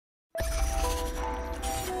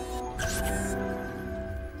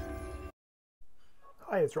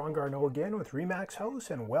Hi, it's Ron Garneau again with Remax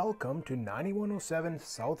House, and welcome to 9107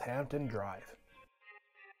 Southampton Drive.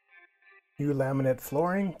 New laminate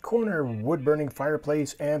flooring, corner wood-burning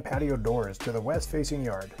fireplace, and patio doors to the west-facing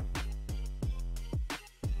yard.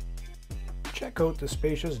 Check out the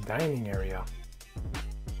spacious dining area.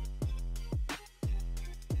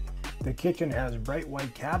 The kitchen has bright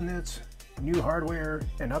white cabinets, new hardware,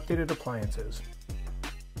 and updated appliances.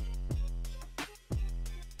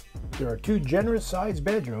 There are two generous sized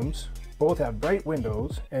bedrooms, both have bright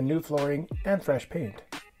windows and new flooring and fresh paint.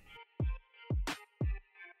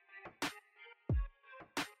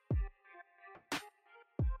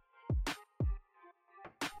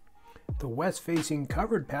 The west-facing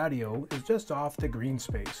covered patio is just off the green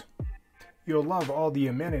space. You'll love all the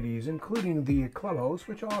amenities, including the clubhouse,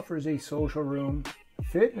 which offers a social room,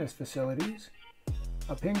 fitness facilities,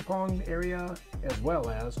 a ping pong area, as well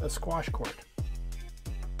as a squash court.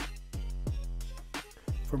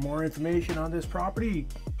 For more information on this property,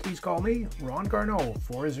 please call me, Ron Garneau,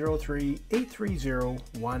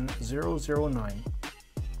 403-830-1009.